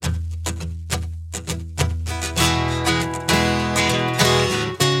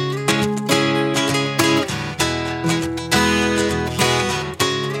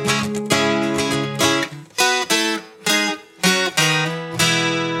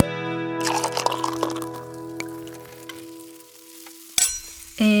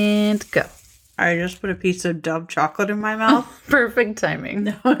And go. I just put a piece of Dove chocolate in my mouth. Perfect timing.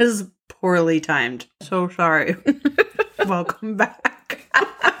 That was poorly timed. So sorry. Welcome back.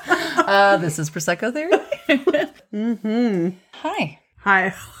 This is Prosecco Theory. Hi.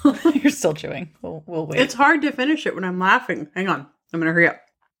 Hi. You're still chewing. We'll wait. It's hard to finish it when I'm laughing. Hang on. I'm going to hurry up.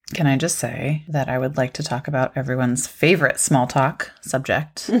 Can I just say that I would like to talk about everyone's favorite small talk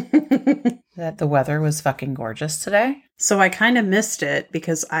subject? That the weather was fucking gorgeous today. So I kind of missed it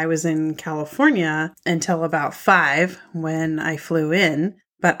because I was in California until about 5 when I flew in.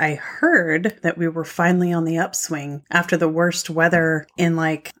 But I heard that we were finally on the upswing after the worst weather in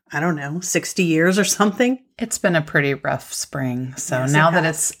 60 years or something. It's been a pretty rough spring. So Yes, now that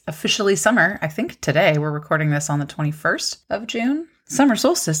it's officially summer, I think today we're recording this on the 21st of June. Summer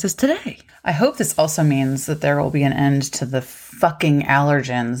solstice is today. I hope this also means that there will be an end to the fucking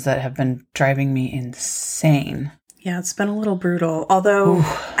allergens that have been driving me insane. Yeah, it's been a little brutal. Although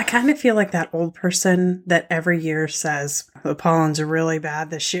I kind of feel like that old person that every year says the pollens are really bad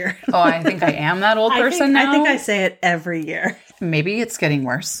this year. Oh, I think I am that old person now. I think I say it every year. Maybe it's getting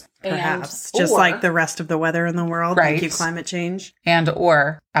worse. Perhaps. Just like the rest of the weather in the world. Right. Thank you, climate change.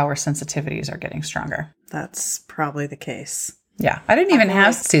 Or our sensitivities are getting stronger. That's probably the case. Yeah. I didn't even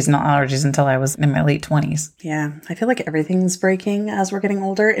have seasonal allergies until I was in my late 20s. Yeah. I feel like everything's breaking as we're getting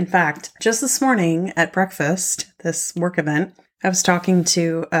older. In fact, just this morning at breakfast, this work event, I was talking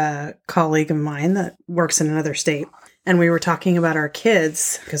to a colleague of mine that works in another state. And we were talking about our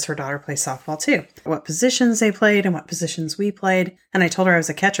kids, because her daughter plays softball too, what positions they played and what positions we played. And I told her I was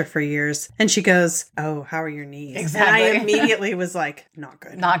a catcher for years. And she goes, "Oh, how are your knees?" Exactly. And I immediately was like, not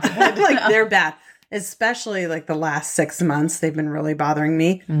good. Not good. They're bad. Especially the last 6 months, they've been really bothering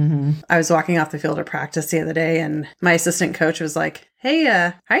me. Mm-hmm. I was walking off the field of practice the other day and my assistant coach was like, "Hey,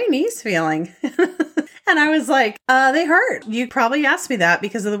 how are your knees feeling?" And I was like, they hurt. You probably asked me that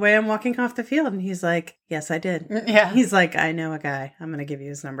because of the way I'm walking off the field. And he's like, "Yes, I did." Yeah. He's like, "I know a guy. I'm going to give you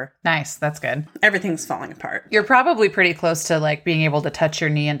his number." Nice. That's good. Everything's falling apart. You're probably pretty close to being able to touch your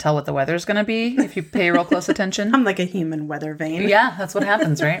knee and tell what the weather's going to be if you pay real close attention. I'm like a human weather vane. Yeah, that's what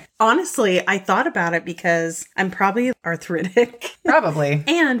happens, right? Honestly, I thought about it because I'm probably arthritic. Probably.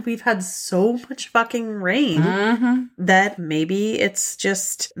 And we've had so much fucking rain that maybe it's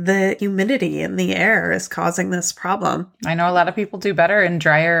just the humidity in the air is causing this problem. I know a lot of people do better in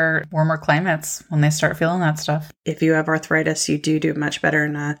drier, warmer climates when they start feeling that stuff. If you have arthritis, you do much better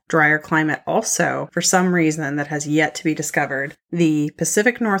in a drier climate. Also, for some reason that has yet to be discovered, the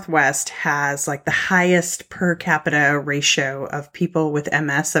Pacific Northwest has the highest per capita ratio of people with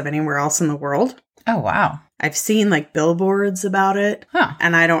MS of anywhere else in the world. Oh, wow. I've seen billboards about it. Huh.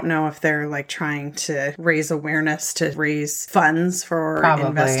 And I don't know if they're trying to raise awareness to raise funds for Probably.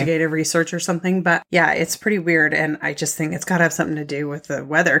 investigative research or something. But yeah, it's pretty weird. And I just think it's got to have something to do with the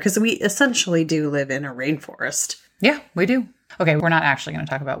weather because we essentially do live in a rainforest. Yeah, we do. Okay, we're not actually going to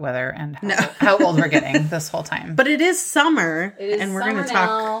talk about weather and how old we're getting this whole time. But it is summer. It is and we're going to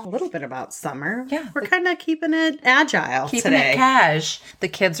talk a little bit about summer. Yeah. We're kind of keeping it agile Keeping today. it cash. The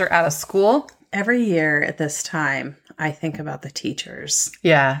kids are out of school. Every year at this time, I think about the teachers.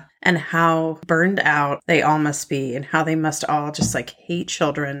 Yeah. And how burned out they all must be and how they must all just hate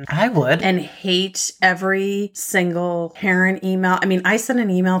children. I would. And hate every single parent email. I mean, I sent an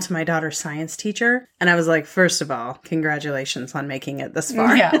email to my daughter's science teacher and I was like, first of all, congratulations on making it this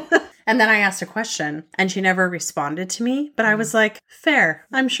far. Yeah. And then I asked a question and she never responded to me. But I was like, fair.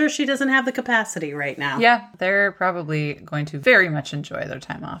 I'm sure she doesn't have the capacity right now. Yeah, they're probably going to very much enjoy their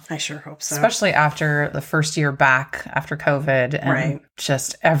time off. I sure hope so. Especially after the first year back after COVID and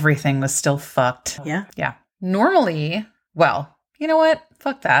just everything was still fucked. Yeah. Yeah. Normally, well, you know what?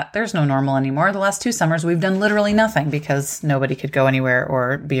 Fuck that. There's no normal anymore. The last 2 summers, we've done literally nothing because nobody could go anywhere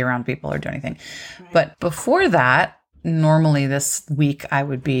or be around people or do anything. Right. But before that, normally this week I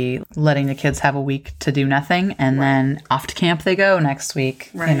would be letting the kids have a week to do nothing and then off to camp they go next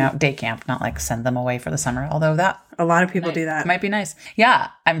week. Right. Day camp, not send them away for the summer. Although that a lot of people do that. Might be nice. Yeah,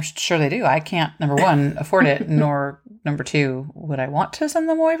 I'm sure they do. I can't, number one, afford it, nor number two, would I want to send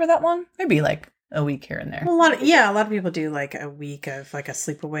them away for that long? Maybe a week here and there. A lot of people do a week of a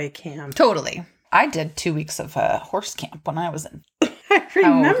sleepaway camp. Totally. I did 2 weeks of horse camp when I was in. I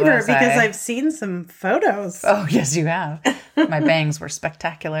remember because I've seen some photos. Oh, yes, you have. My bangs were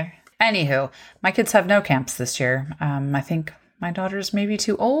spectacular. Anywho, my kids have no camps this year. I think my daughter's maybe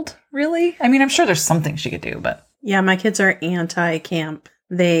too old, really. I mean, I'm sure there's something she could do, but... Yeah, my kids are anti-camp.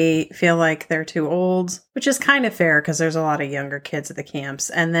 They feel like they're too old, which is kind of fair because there's a lot of younger kids at the camps.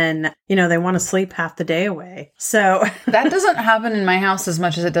 And then, they want to sleep half the day away. So that doesn't happen in my house as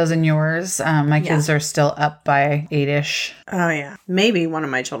much as it does in yours. My kids are still up by 8-ish. Oh, yeah. Maybe one of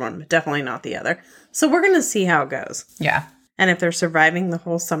my children, but definitely not the other. So we're going to see how it goes. Yeah. And if they're surviving the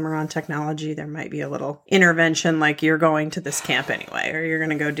whole summer on technology, there might be a little intervention like you're going to this camp anyway, or you're going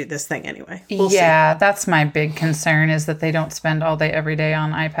to go do this thing anyway. We'll see. That's my big concern is that they don't spend all day every day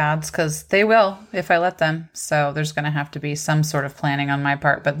on iPads because they will if I let them. So there's going to have to be some sort of planning on my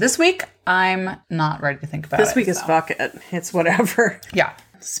part. But this week, I'm not ready to think about it. This week is fuck it. It's whatever. Yeah.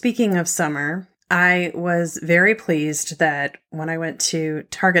 Speaking of summer, I was very pleased that when I went to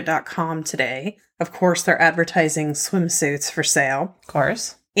Target.com today, of course, they're advertising swimsuits for sale. Of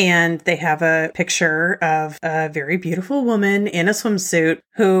course. And they have a picture of a very beautiful woman in a swimsuit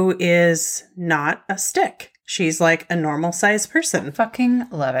who is not a stick. She's like a normal sized person. Fucking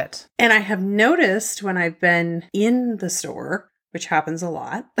love it. And I have noticed when I've been in the store, which happens a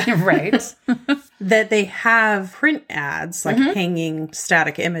lot. Right. That they have print ads, like hanging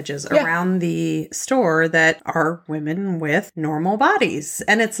static images around the store that are women with normal bodies.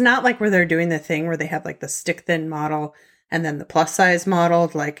 And it's not like where they're doing the thing where they have like the stick thin model and then the plus size model,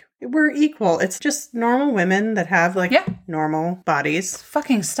 like we're equal. It's just normal women that have like normal bodies. It's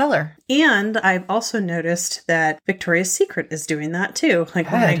fucking stellar. And I've also noticed that Victoria's Secret is doing that too. Like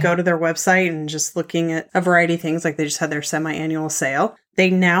when I go to their website and just looking at a variety of things, like they just had their semi-annual sale. They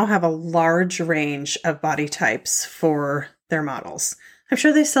now have a large range of body types for their models. I'm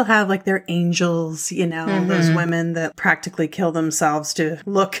sure they still have like their angels, those women that practically kill themselves to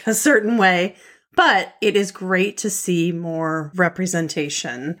look a certain way. But it is great to see more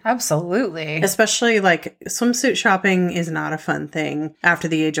representation. Absolutely. Especially like swimsuit shopping is not a fun thing after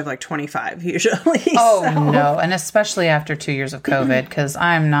the age of like 25 usually. Oh, no. And especially after 2 years of COVID, because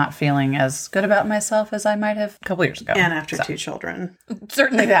I'm not feeling as good about myself as I might have a couple years ago. And after 2 children.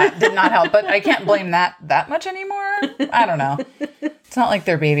 Certainly that did not help, but I can't blame that much anymore. I don't know. It's not like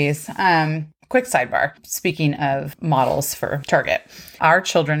they're babies. Quick sidebar. Speaking of models for Target, our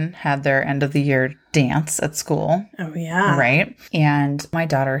children had their end of the year dance at school. Oh, yeah. Right. And my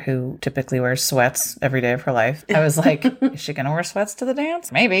daughter, who typically wears sweats every day of her life, I was like, is she going to wear sweats to the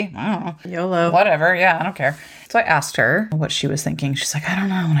dance? Maybe. I don't know. YOLO. Whatever. Yeah, I don't care. So I asked her what she was thinking. She's like, I don't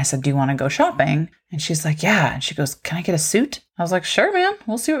know. And I said, do you want to go shopping? And she's like, yeah. And she goes, can I get a suit? I was like, sure, man.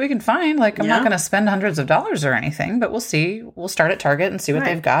 We'll see what we can find. Like, I'm not going to spend hundreds of dollars or anything, but we'll see. We'll start at Target and see what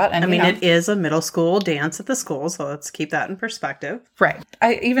they've got. And I mean, it is a middle school dance at the school, so let's keep that in perspective. Right.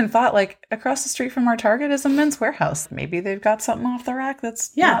 I even thought, like, across the street from our Target is a Men's Warehouse. Maybe they've got something off the rack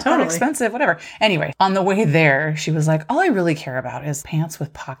that's not that expensive, whatever. Anyway, on the way there, she was like, all I really care about is pants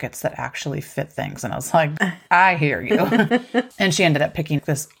with pockets that actually fit things. And I was like, I hear you. And she ended up picking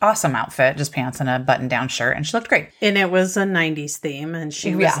this awesome outfit, just pants and a button-down shirt, and she looked great. And it was a 90s theme, and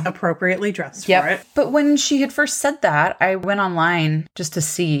she was appropriately dressed for it. But when she had first said that, I went online just to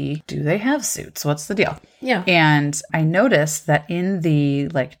see, do they have suits? What's the deal? Yeah. And I noticed that in the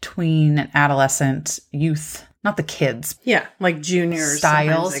like tween and adolescent youth, not the kids. Yeah, like juniors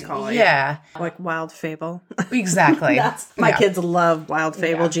styles. They call it. Yeah. Like Wild Fable. Exactly. My kids love Wild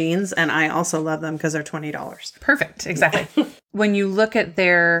Fable jeans, and I also love them because they're $20. Perfect. Exactly. When you look at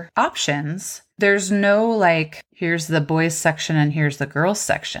their options, there's no like, here's the boys section and here's the girls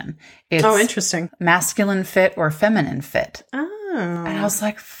section. It's interesting. Masculine fit or feminine fit. Oh. And I was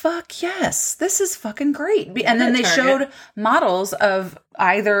like, fuck yes, this is fucking great. And then they showed models of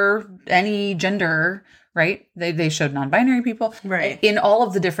either any gender, right? They showed non-binary people in all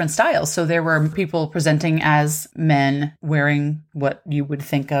of the different styles. So there were people presenting as men wearing what you would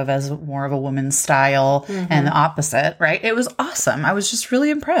think of as more of a woman's style and the opposite, right? It was awesome. I was just really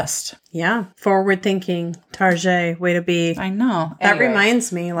impressed. Yeah. Forward thinking. Target, way to be. I know. That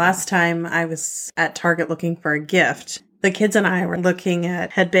reminds me, last time I was at Target looking for a gift, the kids and I were looking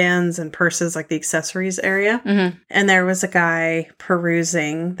at headbands and purses, like the accessories area. And there was a guy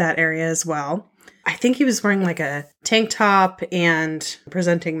perusing that area as well. I think he was wearing like a tank top and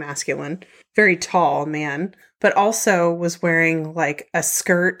presenting masculine, very tall man, but also was wearing like a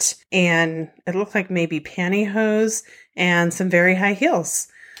skirt and it looked like maybe pantyhose and some very high heels.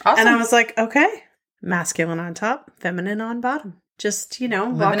 Awesome. And I was like, okay, masculine on top, feminine on bottom. Just,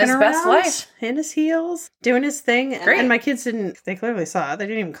 walking his around best life. in his heels, doing his thing. Great. And my kids they clearly saw it. They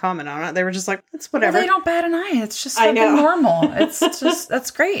didn't even comment on it. They were just like, it's whatever. Well, they don't bat an eye. It's just fucking normal. It's just,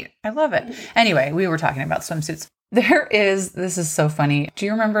 that's great. I love it. Anyway, we were talking about swimsuits. This is so funny. Do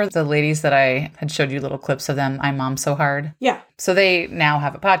you remember the ladies that I had showed you little clips of them? I Mom So Hard. Yeah. So they now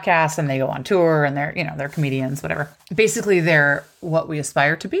have a podcast and they go on tour and they're comedians, whatever. Basically, they're what we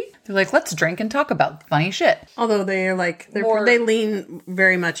aspire to be. They're like, let's drink and talk about funny shit. Although they're like, they lean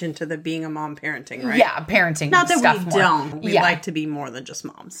very much into the being a mom parenting, right? Yeah, parenting. Not that stuff we more. don't. We like to be more than just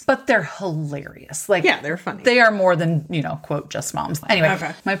moms. But they're hilarious. Like, yeah, they're funny. They are more than, quote, just moms.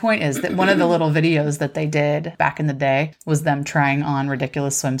 Anyway, My point is that one of the little videos that they did back in the day was them trying on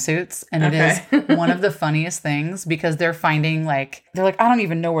ridiculous swimsuits. And it is one of the funniest things because they're finding they're like, I don't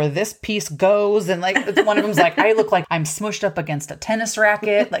even know where this piece goes. And one of them's like, I look like I'm smushed up against a tennis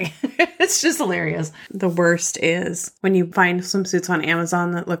racket. Like, it's just hilarious. The worst is when you find swimsuits on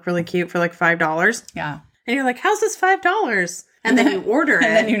Amazon that look really cute for like $5. Yeah. And you're like, how's this $5? And then you order it.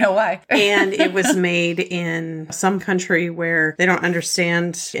 And then you know why. And it was made in some country where they don't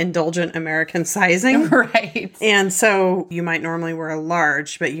understand indulgent American sizing. Right. And so you might normally wear a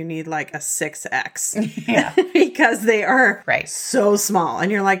large, but you need like a 6X. Yeah. Because they are right. so small.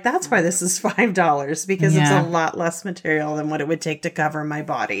 And you're like, that's why this is $5 because it's a lot less material than what it would take to cover my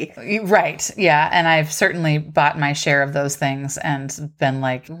body. Right. Yeah. And I've certainly bought my share of those things and been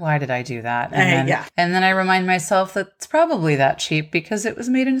like, why did I do that? And then I remind myself that it's probably that cheap because it was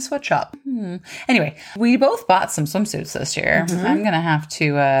made in a sweatshop. Anyway, we both bought some swimsuits this year. I'm going to have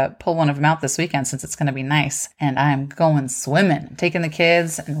to pull one of them out this weekend since it's going to be nice. And I'm going swimming, taking the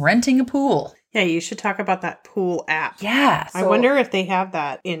kids and renting a pool. Yeah, you should talk about that pool app. Yeah. I wonder if they have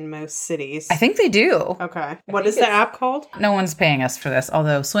that in most cities. I think they do. Okay. What is the app called? No one's paying us for this,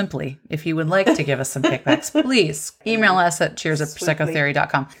 although Swimply, if you would like to give us some kickbacks, please email us at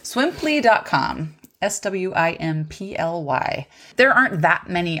cheersatpsychotherapy.com. Swimply.com. SWIMPLY. There aren't that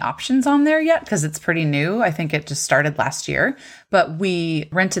many options on there yet because it's pretty new. I think it just started last year. But we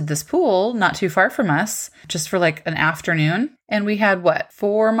rented this pool not too far from us just for like an afternoon. And we had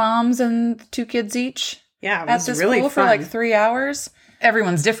 4 moms and 2 kids each? Yeah, it at was this really pool fun. for like 3 hours.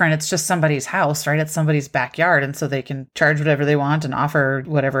 Everyone's different. It's just somebody's house, right? It's somebody's backyard. And so they can charge whatever they want and offer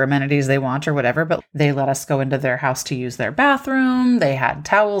whatever amenities they want or whatever. But they let us go into their house to use their bathroom. They had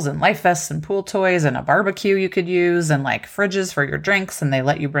towels and life vests and pool toys and a barbecue you could use and like fridges for your drinks. And they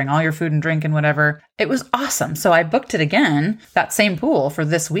let you bring all your food and drink and whatever. It was awesome. So I booked it again, that same pool for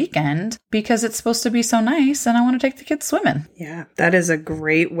this weekend because it's supposed to be so nice and I want to take the kids swimming. Yeah, that is a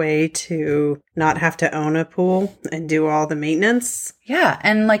great way to not have to own a pool and do all the maintenance. Yeah.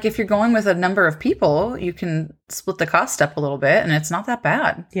 And like if you're going with a number of people, you can split the cost up a little bit and it's not that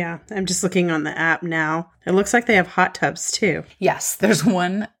bad. Yeah. I'm just looking on the app now. It looks like they have hot tubs too. Yes. There's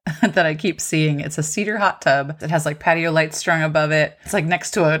one that I keep seeing. It's a cedar hot tub that has like patio lights strung above it. It's like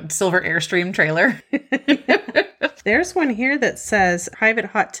next to a silver Airstream trailer. There's one here that says private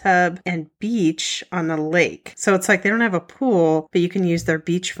hot tub and beach on the lake. So it's like they don't have a pool, but you can use their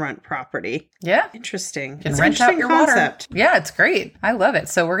beachfront property. Yeah. Interesting. You can rent out your concept. Water. Yeah, it's great. I love it.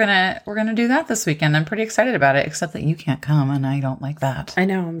 So we're gonna do that this weekend. I'm pretty excited about it, except that you can't come and I don't like that. I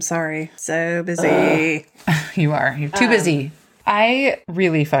know, I'm sorry. So busy. You are. You're too busy. I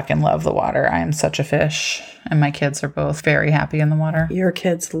really fucking love the water. I am such a fish. And my kids are both very happy in the water. Your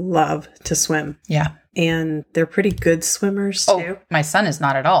kids love to swim. Yeah. And they're pretty good swimmers, too. Oh, my son is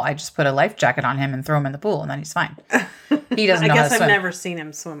not at all. I just put a life jacket on him and throw him in the pool, and then he's fine. He doesn't know how to swim. I've never seen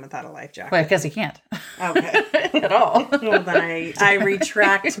him swim without a life jacket. Well, because he can't. Okay. At all. Well, then I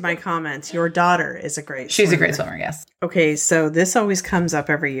retract my comments. Your daughter is a great swimmer. She's a great swimmer, yes. Okay, so this always comes up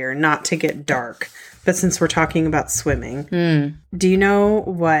every year, not to get dark, but since we're talking about swimming, do you know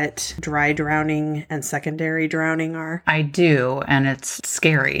what dry drowning and secondary drowning are? I do, and it's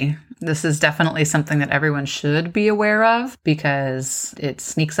scary. This is definitely something that everyone should be aware of because it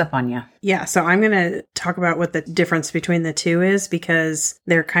sneaks up on you. Yeah, so I'm going to talk about what the difference between the two is because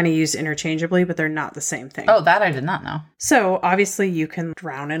they're kind of used interchangeably, but they're not the same thing. Oh, that I did not know. So obviously you can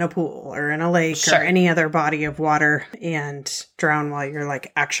drown in a pool or in a lake or any other body of water and drown while you're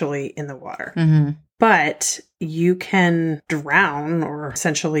like actually in the water. Mm-hmm. But you can drown or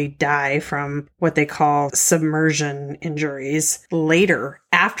essentially die from what they call submersion injuries later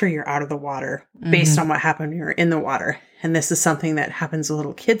after you're out of the water based on what happened when you're in the water. And this is something that happens to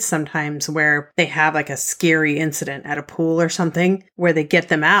little kids sometimes where they have like a scary incident at a pool or something where they get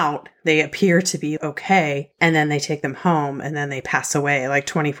them out. They appear to be okay. And then they take them home and then they pass away like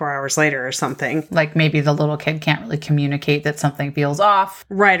 24 hours later or something. Like maybe the little kid can't really communicate that something feels off.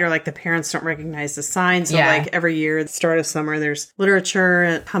 Right. Or like the parents don't recognize the signs. So like every year at the start of summer, there's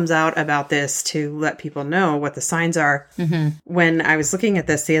literature that comes out about this to let people know what the signs are. Mm-hmm. When I was looking at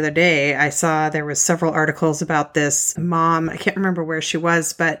this the other day, I saw there was several articles about this mom, I can't remember where she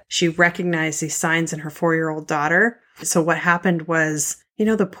was, but she recognized these signs in her 4-year-old daughter. So what happened was, you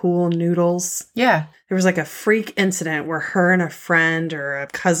know, the pool noodles? Yeah. There was like a freak incident where her and a friend or a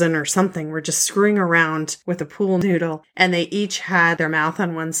cousin or something were just screwing around with a pool noodle, and they each had their mouth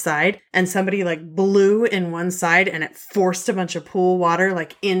on one side, and somebody like blew in one side and it forced a bunch of pool water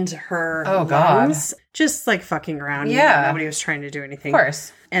like into her lungs. Just like fucking around. Yeah. You know, nobody was trying to do anything. Of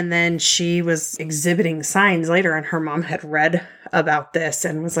course. And then she was exhibiting signs later, and her mom had read about this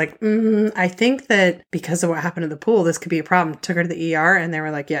and was like, I think that because of what happened in the pool, this could be a problem. Took her to the ER, and they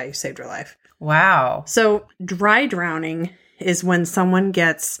were like, yeah, you saved her life. Wow. So dry drowning is when someone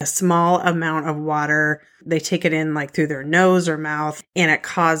gets a small amount of water, they take it in like through their nose or mouth, and it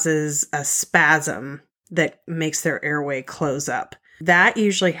causes a spasm that makes their airway close up. That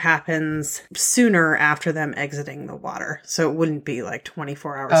usually happens sooner after them exiting the water. So it wouldn't be like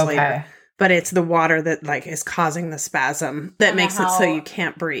 24 hours later. But it's the water that like is causing the spasm that makes it so you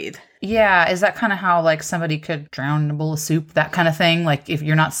can't breathe. Yeah. Is that kind of how like somebody could drown in a bowl of soup? That kind of thing? Like if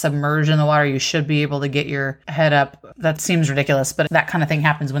you're not submerged in the water, you should be able to get your head up. That seems ridiculous, but that kind of thing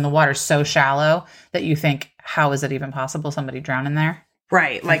happens when the water's so shallow that you think, how is it even possible somebody drown in there?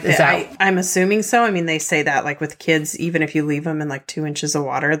 Right. Like I'm assuming so. I mean, they say that like with kids, even if you leave them in like 2 inches of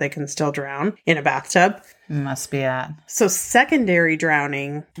water, they can still drown in a bathtub. Must be that. So secondary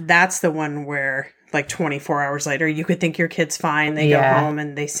drowning, that's the one where like 24 hours later, you could think your kid's fine. They go home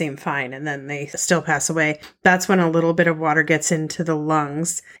and they seem fine, and then they still pass away. That's when a little bit of water gets into the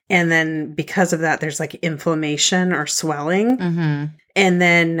lungs. And then because of that, there's like inflammation or swelling. Mm-hmm. And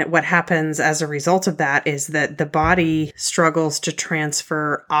then what happens as a result of that is that the body struggles to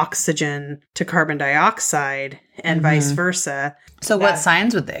transfer oxygen to carbon dioxide and vice versa. So what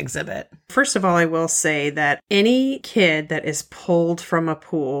signs would they exhibit? First of all, I will say that any kid that is pulled from a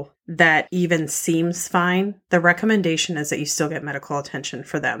pool that even seems fine, the recommendation is that you still get medical attention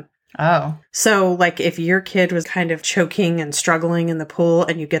for them. Oh. So like if your kid was kind of choking and struggling in the pool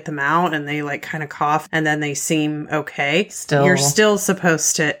and you get them out and they like kind of cough and then they seem okay, you're still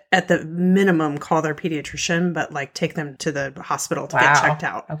supposed to, at the minimum, call their pediatrician, but like take them to the hospital to get checked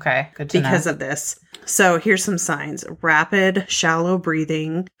out. Okay. Good to know. Because of this. So here's some signs: rapid, shallow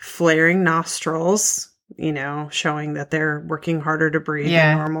breathing, flaring nostrils, you know, showing that they're working harder to breathe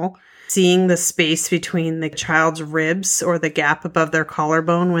than normal. Seeing the space between the child's ribs or the gap above their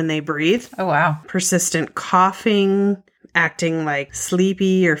collarbone when they breathe. Oh, wow. Persistent coughing, acting like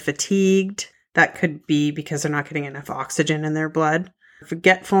sleepy or fatigued. That could be because they're not getting enough oxygen in their blood.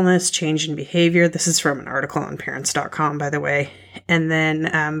 Forgetfulness, change in behavior. This is from an article on parents.com, by the way. And then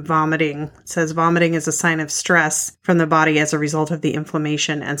vomiting. It says vomiting is a sign of stress from the body as a result of the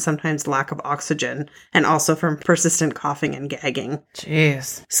inflammation and sometimes lack of oxygen, and also from persistent coughing and gagging.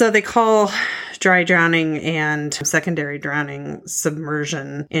 Jeez. So they call dry drowning and secondary drowning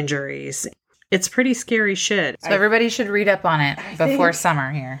submersion injuries. It's pretty scary shit. So everybody should read up on it before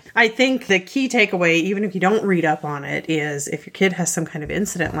summer here. I think the key takeaway, even if you don't read up on it, is if your kid has some kind of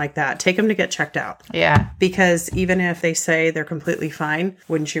incident like that, take them to get checked out. Yeah. Because even if they say they're completely fine,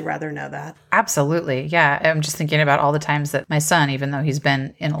 wouldn't you rather know that? Absolutely. Yeah. I'm just thinking about all the times that my son, even though he's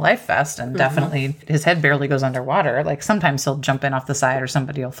been in a life vest and definitely his head barely goes underwater, like sometimes he'll jump in off the side or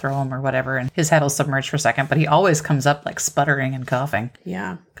somebody will throw him or whatever and his head will submerge for a second, but he always comes up like sputtering and coughing.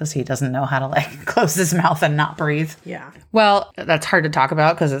 Yeah. Because he doesn't know how to like close his mouth and not breathe. Yeah. Well, that's hard to talk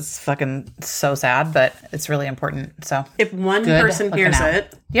about because it's fucking so sad, but it's really important. So if one person hears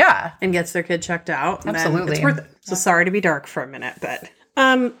it and gets their kid checked out, absolutely, then it's worth it. So sorry to be dark for a minute, but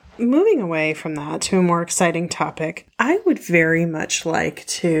moving away from that to a more exciting topic, I would very much like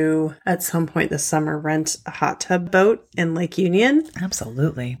to, at some point this summer, rent a hot tub boat in Lake Union.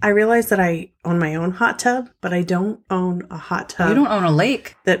 Absolutely. I realize that I own my own hot tub, but I don't own a hot tub. You don't own a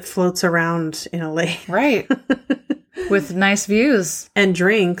lake that floats around in a lake. Right. With nice views. And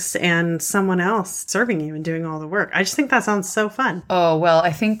drinks and someone else serving you and doing all the work. I just think that sounds so fun. Oh, well,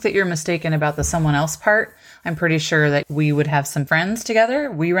 I think that you're mistaken about the someone else part. I'm pretty sure that we would have some friends together.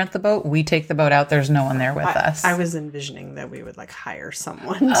 We rent the boat. We take the boat out. There's no one there with us. I was envisioning that we would like hire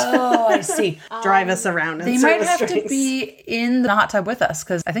someone. Oh, I see. Drive us around. They might have to be in the hot tub with us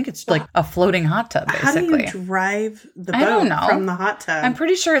because I think it's like a floating hot tub, basically. How do you drive the boat from the hot tub? I'm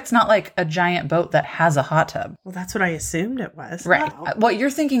pretty sure it's not like a giant boat that has a hot tub. Well, that's what I assumed it was. Right. Oh. What you're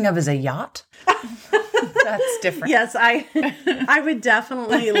thinking of is a yacht? That's different. Yes, I would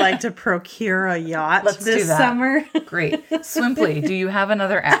definitely like to procure a yacht this summer. Great. Swimply, do you have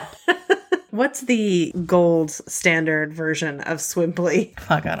another app? What's the gold standard version of Swimply?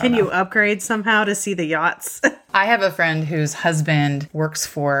 Fuck, I don't know. Can you upgrade somehow to see the yachts? I have a friend whose husband works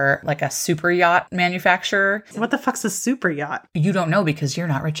for like a super yacht manufacturer. What the fuck's a super yacht? You don't know because you're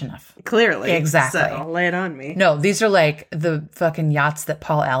not rich enough. Clearly. Exactly. So lay it on me. No, these are like the fucking yachts that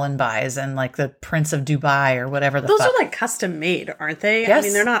Paul Allen buys and like the Prince of Dubai or whatever the Those fuck. are like custom made, aren't they? Yes. I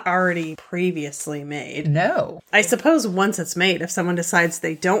mean, they're not already previously made. No. I suppose once it's made, if someone decides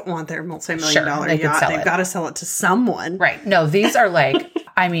they don't want their multi-million Sure, dollar they could yacht, sell they've it. got to sell it to someone. Right. No, these are like,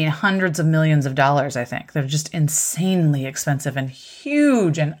 I mean, hundreds of millions of dollars, I think. They're just insanely expensive and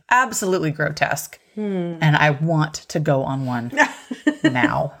huge and absolutely grotesque. And I want to go on one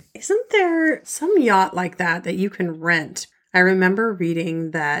now. Isn't there some yacht like that you can rent? I remember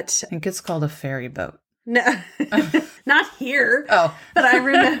reading that. I think it's called a ferry boat. No, not here. Oh. But I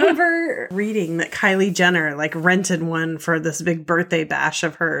remember reading that Kylie Jenner like rented one for this big birthday bash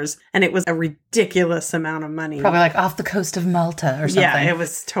of hers, and it was a ridiculous amount of money. Probably like off the coast of Malta or something. Yeah, it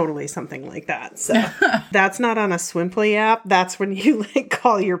was totally something like that. So that's not on a Swimply app. That's when you like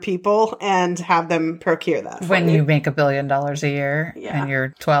call your people and have them procure that. When you make $1 billion a year Yeah. and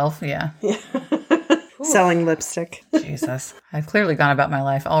you're 12. Yeah. Selling lipstick. Jesus. I've clearly gone about my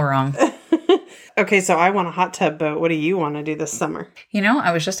life all wrong. Okay, so I want a hot tub boat. What do you want to do this summer? You know,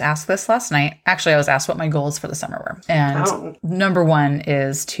 I was just asked this last night. Actually, I was asked what my goals for the summer were. And Oh. number one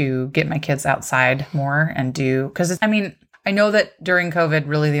is to get my kids outside more and do, because I mean, I know that during COVID,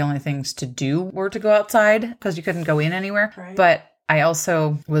 really the only things to do were to go outside because you couldn't go in anywhere. Right. But I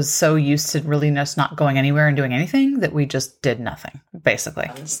also was so used to really just not going anywhere and doing anything that we just did nothing,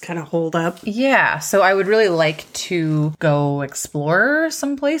 basically. Just kind of hold up. Yeah, so I would really like to go explore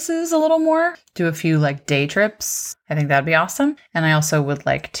some places a little more, do a few like day trips. I think that'd be awesome. And I also would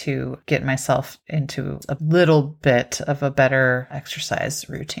like to get myself into a little bit of a better exercise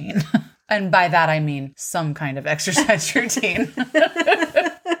routine. And by that, I mean some kind of exercise routine.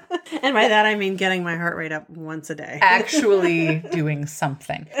 And by that, I mean getting my heart rate up once a day. Actually doing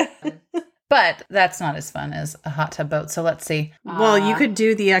something. But that's not as fun as a hot tub boat. So let's see. Well, you could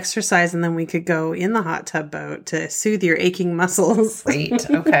do the exercise and then we could go in the hot tub boat to soothe your aching muscles. Great.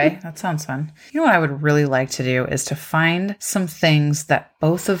 Okay. That sounds fun. You know what I would really like to do is to find some things that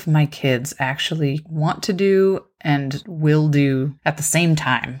both of my kids actually want to do and will do at the same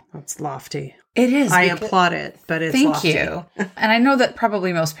time. That's lofty. It is. I applaud it, but it's Thank lofty. you. And I know that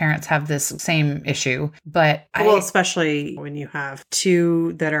probably most parents have this same issue, but Well, especially when you have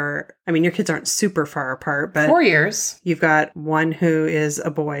two that are, I mean, your kids aren't super far apart, but 4 years, you've got one who is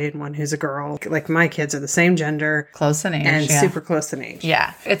a boy and one who's a girl. Like my kids are the same gender close in age. and yeah. super close in age.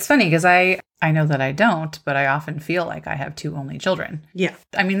 Yeah. It's funny because I know that I don't, but I often feel like I have two only children. Yeah.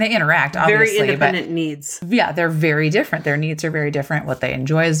 I mean, they interact, Very obviously, independent needs. but yeah, they're very different. Their needs are very different. What they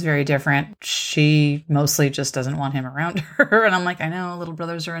enjoy is very different. She mostly just doesn't want him around her. And I'm like, I know little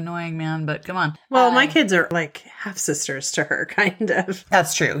brothers are annoying, man, but come on. Well, my kids are like half sisters to her, kind of.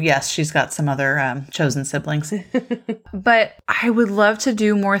 That's true. Yes, she's got some other chosen siblings. But I would love to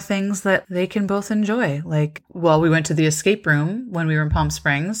do more things that they can both enjoy. Like, well, we went to the escape room when we were in Palm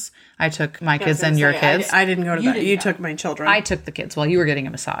Springs. I took my kids and your kids. I didn't go to that. You took my children. I took the kids while you were getting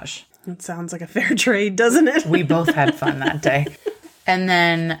a massage. It sounds like a fair trade, doesn't it? We both had fun that day. And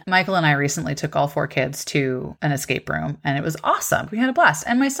then Michael and I recently took all 4 kids to an escape room, and it was awesome. We had a blast.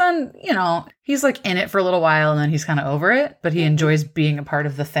 And my son, you know, he's like in it for a little while and then he's kind of over it, but he enjoys being a part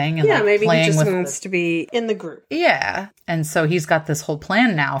of the thing and Yeah, like maybe he playing just with wants to be in the group. Yeah. And so he's got this whole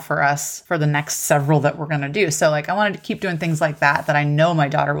plan now for us for the next several that we're going to do. So like I wanted to keep doing things like that I know my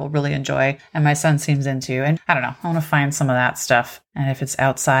daughter will really enjoy and my son seems into. And I don't know, I want to find some of that stuff. And if it's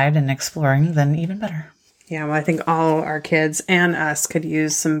outside and exploring, then even better. Yeah, well, I think all our kids and us could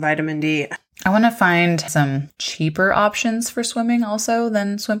use some vitamin D. I want to find some cheaper options for swimming also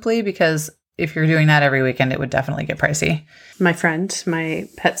than Swimply, because if you're doing that every weekend, it would definitely get pricey. My friend, my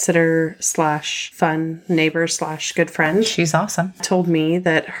pet sitter / fun neighbor / good friend, She's awesome. told me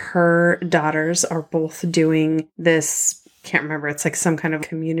that her daughters are both doing this, can't remember, it's like some kind of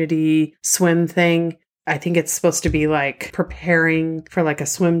community swim thing. I think it's supposed to be like preparing for like a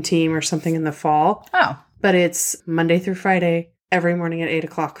swim team or something in the fall. Oh. But it's Monday through Friday, every morning at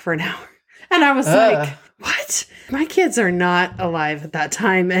 8:00 for an hour. And I was Ugh. like, what? My kids are not alive at that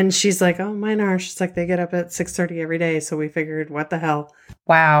time. And she's like, oh, mine are. She's like, they get up at 6:30 every day. So we figured, what the hell?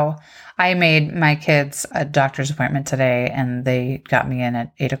 Wow. I made my kids a doctor's appointment today and they got me in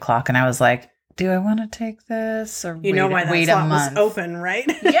at 8:00 and I was like, do I want to take this or You know why that wait slot a month? was open, right?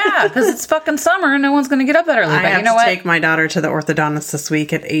 Yeah, because it's fucking summer and no one's going to get up that early. I But have you know to what? take my daughter to the orthodontist this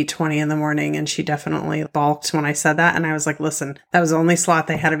week at 8:20 in the morning, and she definitely balked when I said that. And I was like, listen, that was the only slot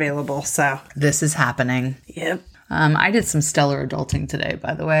they had available. So, This is happening. yep. I did some stellar adulting today,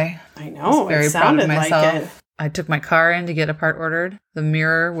 by the way. I know. Very It proud of sounded like myself. it. I took my car in to get a part ordered. The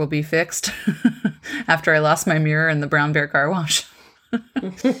mirror will be fixed after I lost my mirror in the Brown Bear car wash.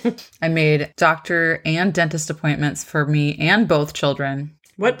 I made doctor and dentist appointments for me and both children.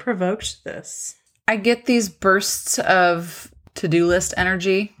 What provoked this? I get these bursts of to-do list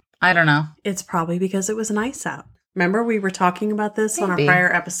energy. I don't know. It's probably because it was nice out. Remember we were talking about this on our Maybe.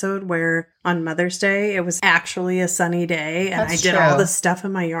 prior episode where on Mother's Day, it was actually a sunny day and That's I did true. all this stuff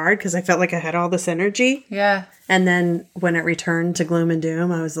in my yard because I felt like I had all this energy. Yeah. And then when it returned to gloom and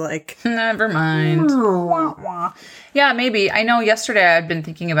doom, I was like, Never mind. wah, wah. Yeah, maybe. I know yesterday I'd been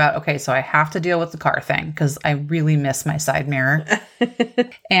thinking about, okay, so I have to deal with the car thing because I really miss my side mirror.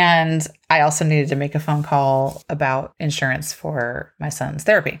 And I also needed to make a phone call about insurance for my son's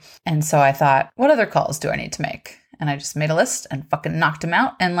therapy. And so I thought, what other calls do I need to make? And I just made a list and fucking knocked them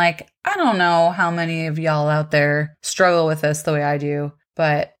out. And like, I don't know how many of y'all out there struggle with this the way I do,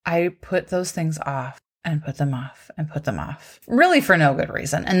 but I put those things off and put them off and put them off, really for no good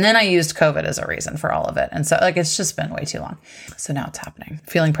reason. And then I used COVID as a reason for all of it. And so like, it's just been way too long. So now it's happening.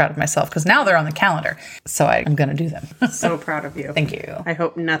 Feeling proud of myself because now they're on the calendar. So I'm going to do them. So proud of you. Thank you. I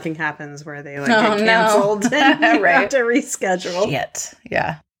hope nothing happens where they like Oh, get no. canceled and you Right. have to reschedule. Shit.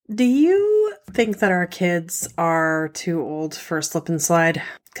 Yeah. Do you think that our kids are too old for a slip and slide?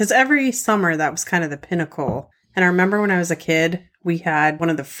 Because every summer that was kind of the pinnacle. And I remember when I was a kid, we had one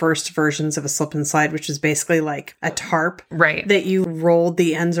of the first versions of a slip and slide, which was basically like a tarp. Right. That you rolled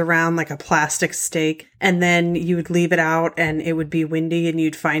the ends around like a plastic stake. And then you would leave it out and it would be windy and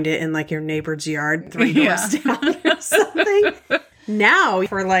you'd find it in like your neighbor's yard 3 doors down or something. Now,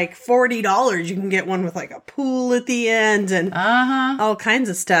 for like $40, you can get one with like a pool at the end and all kinds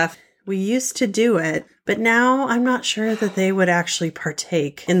of stuff. We used to do it, but now I'm not sure that they would actually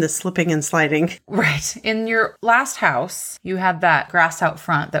partake in the slipping and sliding. Right. In your last house, you had that grass out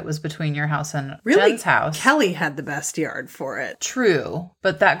front that was between your house and Really, Jen's house. Kelly had the best yard for it. True.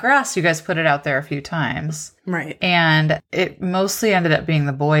 But that grass, you guys put it out there a few times. Right. And it mostly ended up being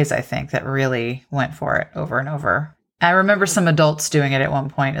the boys, I think, that really went for it over and over. I remember some adults doing it at one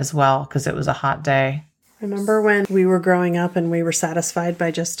point as well because it was a hot day. Remember when we were growing up and we were satisfied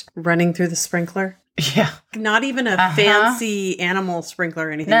by just running through the sprinkler? Yeah. Not even a fancy animal sprinkler or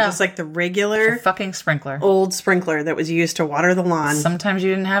anything, No. just like the regular Fucking sprinkler. old sprinkler that was used to water the lawn. Sometimes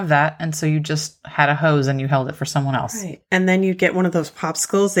you didn't have that. And so you just had a hose and you held it for someone else. Right. And then you'd get one of those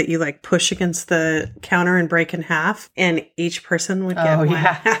popsicles that you like push against the counter and break in half, and each person would get Oh, one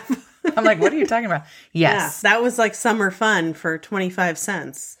yeah. half. I'm like, what are you talking about? Yes. Yeah, that was like summer fun for 25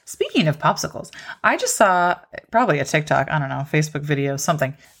 cents. Speaking of popsicles, I just saw probably a TikTok, I don't know, Facebook video,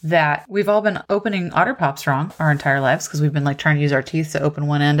 something, that we've all been opening Otter Pops wrong our entire lives because we've been like trying to use our teeth to open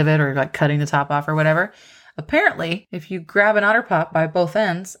one end of it or like cutting the top off or whatever. Apparently, if you grab an Otter Pop by both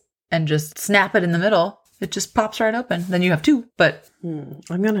ends and just snap it in the middle, it just pops right open. Then you have two, but I'm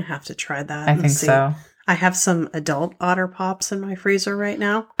going to have to try that. I and think see. so. I have some adult Otter Pops in my freezer right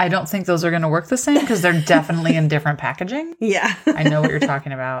now. I don't think those are going to work the same because they're definitely in different packaging. Yeah. I know what you're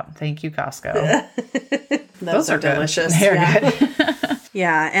talking about. Thank you, Costco. Those are good. delicious. They're yeah. good.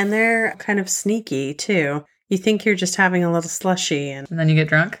 Yeah, and they're kind of sneaky too. You think you're just having a little slushy and And then you get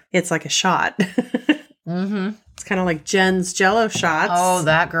drunk. it's like a shot. Mm-hmm. It's kind of like Jen's Jell-O shots. Oh,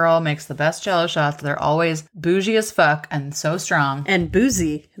 that girl makes the best Jell-O shots. They're always bougie as fuck and so strong. And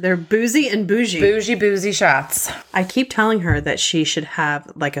boozy. They're boozy and bougie. Bougie shots. I keep telling her that she should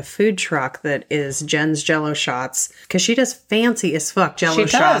have like a food truck that is Jen's Jell-O shots because she does fancy as fuck Jell-O She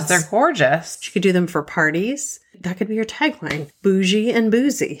does. shots. They're gorgeous. She could do them for parties. That could be your tagline. Bougie and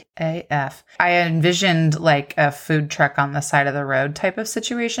boozy. AF. I envisioned like a food truck on the side of the road type of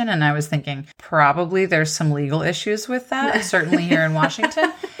situation. And I was thinking probably there's some legal issues with that, certainly here in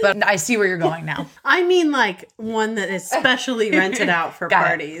Washington. But I see where you're going now. I mean like one that is specially rented out for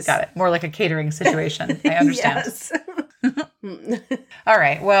parties. Got it. More like a catering situation. I understand. Yes. All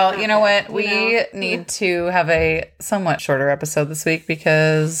right. Well, you know what? We need to have a somewhat shorter episode this week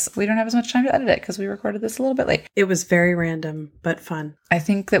because we don't have as much time to edit it because we recorded this a little bit late. It was very random, but fun. I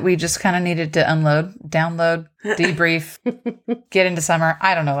think that we just kind of needed to unload, download, debrief, get into summer.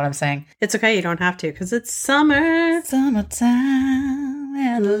 I don't know what I'm saying. It's okay. You don't have to because it's summer. Summertime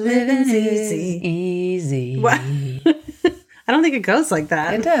and the living is easy. What? I don't think it goes like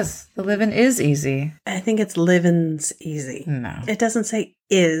that. It does. The living is easy. I think it's living's easy. No. It doesn't say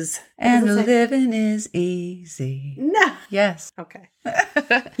is. It And doesn't the say- living is easy. No. Yes. Okay.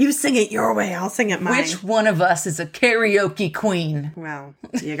 You sing it your way. I'll sing it mine. Which one of us is a karaoke queen? Well,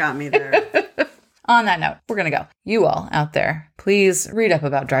 you got me there. On that note, we're going to go. you all out there, please read up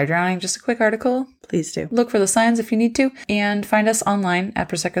about dry drowning. Just a quick article. Please do. Look for the signs if you need to, and find us online at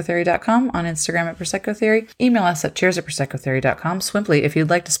ProseccoTheory.com, on Instagram at Prosecco Theory. Email us at cheers@ProseccoTheory.com. Swimply, if you'd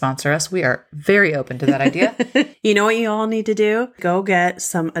like to sponsor us, we are very open to that idea. You know what you all need to do? Go get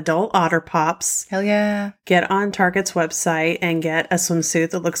some adult Otter Pops. Hell yeah. Get on Target's website and get a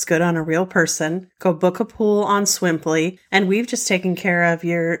swimsuit that looks good on a real person. Go book a pool on Swimply. And we've just taken care of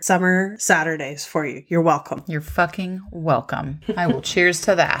your summer Saturdays for you. You're welcome. You're fucking welcome. I will cheers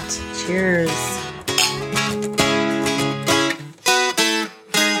to that. Cheers.